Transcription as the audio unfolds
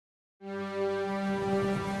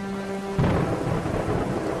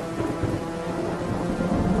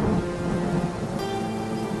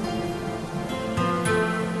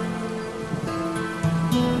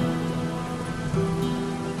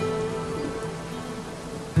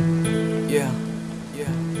Yeah, yeah,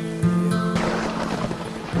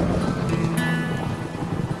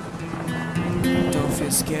 yeah. Don't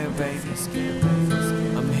feel scared, baby.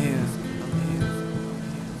 I'm here.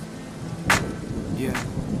 Yeah,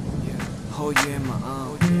 yeah. Hold you in my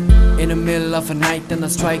arms. In the middle of a night, then I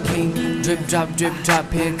striking. Drip drop,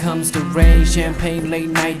 here comes the rain. Champagne, late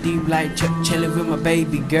night, deep light, chilling with my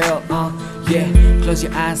baby girl. Yeah. Close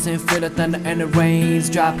your eyes and feel the thunder and the rains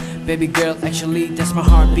drop. Baby girl, actually that's my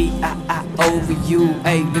heartbeat. I over you.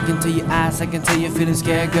 Hey, look into your eyes, I can tell you're feeling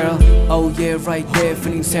scared, girl. Oh yeah, right there,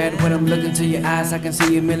 feeling sad when I'm looking into your eyes. I can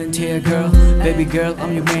see a million tears, girl. Baby girl,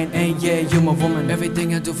 I'm your man, and yeah, you're my woman.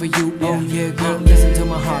 Everything I do for you, oh yeah, girl. Listen to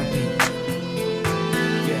my heartbeat.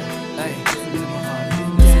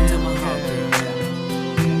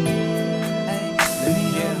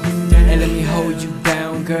 And let me hold you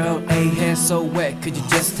down, girl. Ayy, hair so wet, could you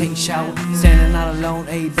just take a shower? Standing out alone,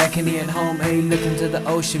 ayy, back in here at home, ayy, looking to the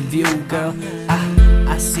ocean view, girl.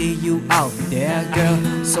 I see you out there, girl.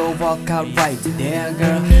 So walk out right there,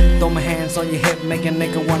 girl. Throw my hands on your hip, make a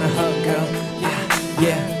nigga wanna hug, girl.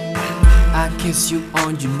 Yeah. I kiss you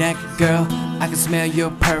on your neck, girl. I can smell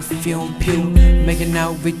your perfume, pew. Making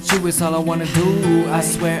out with you is all I wanna do. I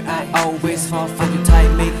swear I always fall for you tight.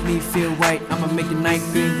 Make me feel right, I'ma make your night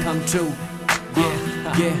dream come true.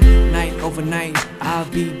 Yeah, night over night, I'll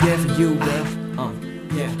be there for you, girl.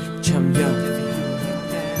 Yeah, chum yo.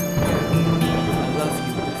 I love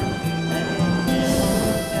you.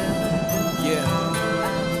 Yeah.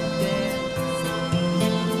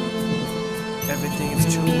 Everything is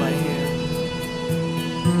true right here.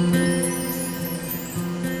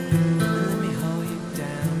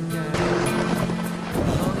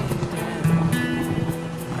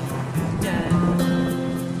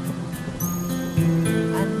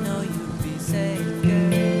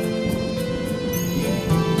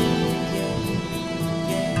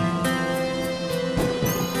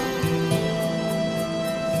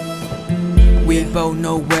 We both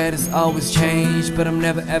know where there's always change, but I'm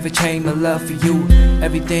never ever change my love for you.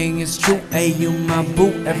 Everything is true, ayy, you my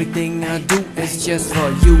boo. Everything I do is just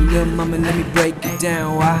for you. Little mama, let me break it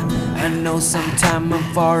down. I know sometime I'm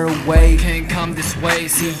far away, can't come this way.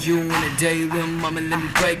 See you in a day, little mama, let me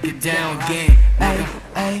break it down again.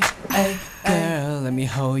 Ayy, girl, let me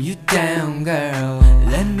hold you down, girl.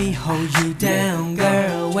 Let me hold you down,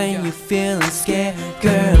 girl. When you're feeling scared,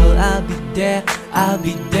 girl, I'll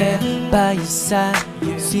be there by your side.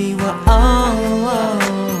 See what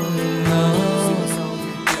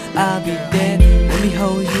I'll be there. Let me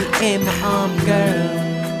hold you in my arm, girl.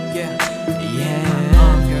 Yeah,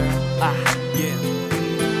 girl. Yeah.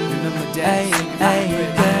 Remember that? Hey,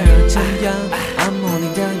 girl, too young. I'm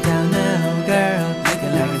only down now, girl.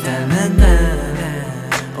 Looking like a na-na-na.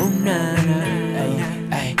 Oh na-na,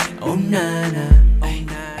 ay, oh na-na,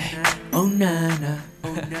 oh na-na.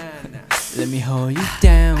 Let me hold you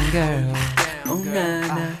down, girl. Oh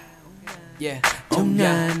na-na, yeah, oh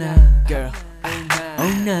na-na, girl.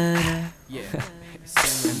 Oh na-na, yeah.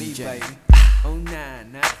 Sing me, baby. Oh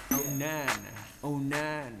na-na, oh na-na, oh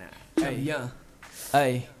na-na. Hey, yeah,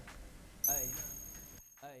 hey.